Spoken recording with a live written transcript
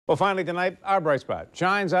Well, finally tonight, our bright spot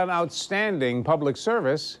shines on outstanding public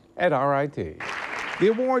service at RIT. The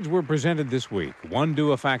awards were presented this week, one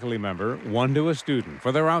to a faculty member, one to a student,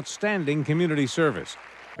 for their outstanding community service.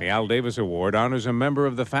 The Al Davis Award honors a member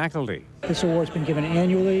of the faculty. This award's been given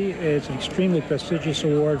annually. It's an extremely prestigious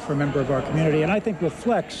award for a member of our community, and I think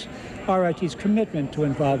reflects RIT's commitment to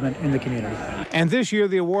involvement in the community. And this year,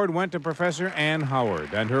 the award went to Professor Ann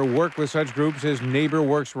Howard and her work with such groups as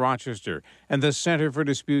Neighborworks Rochester and the Center for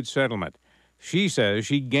Dispute Settlement. She says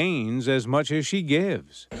she gains as much as she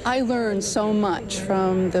gives. I learned so much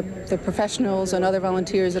from the professionals and other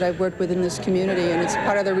volunteers that I've worked with in this community, and it's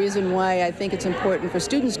part of the reason why I think it's important for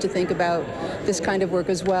students to think about this kind of work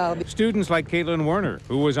as well. Students like Caitlin Werner,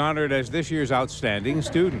 who was honored as this year's outstanding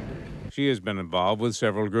student. She has been involved with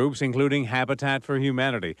several groups, including Habitat for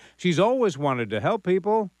Humanity. She's always wanted to help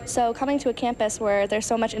people. So coming to a campus where there's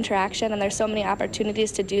so much interaction and there's so many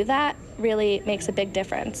opportunities to do that really makes a big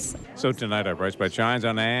difference. So tonight, our bright spot shines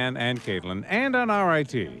on Ann and Caitlin and on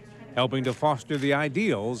RIT, helping to foster the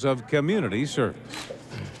ideals of community service.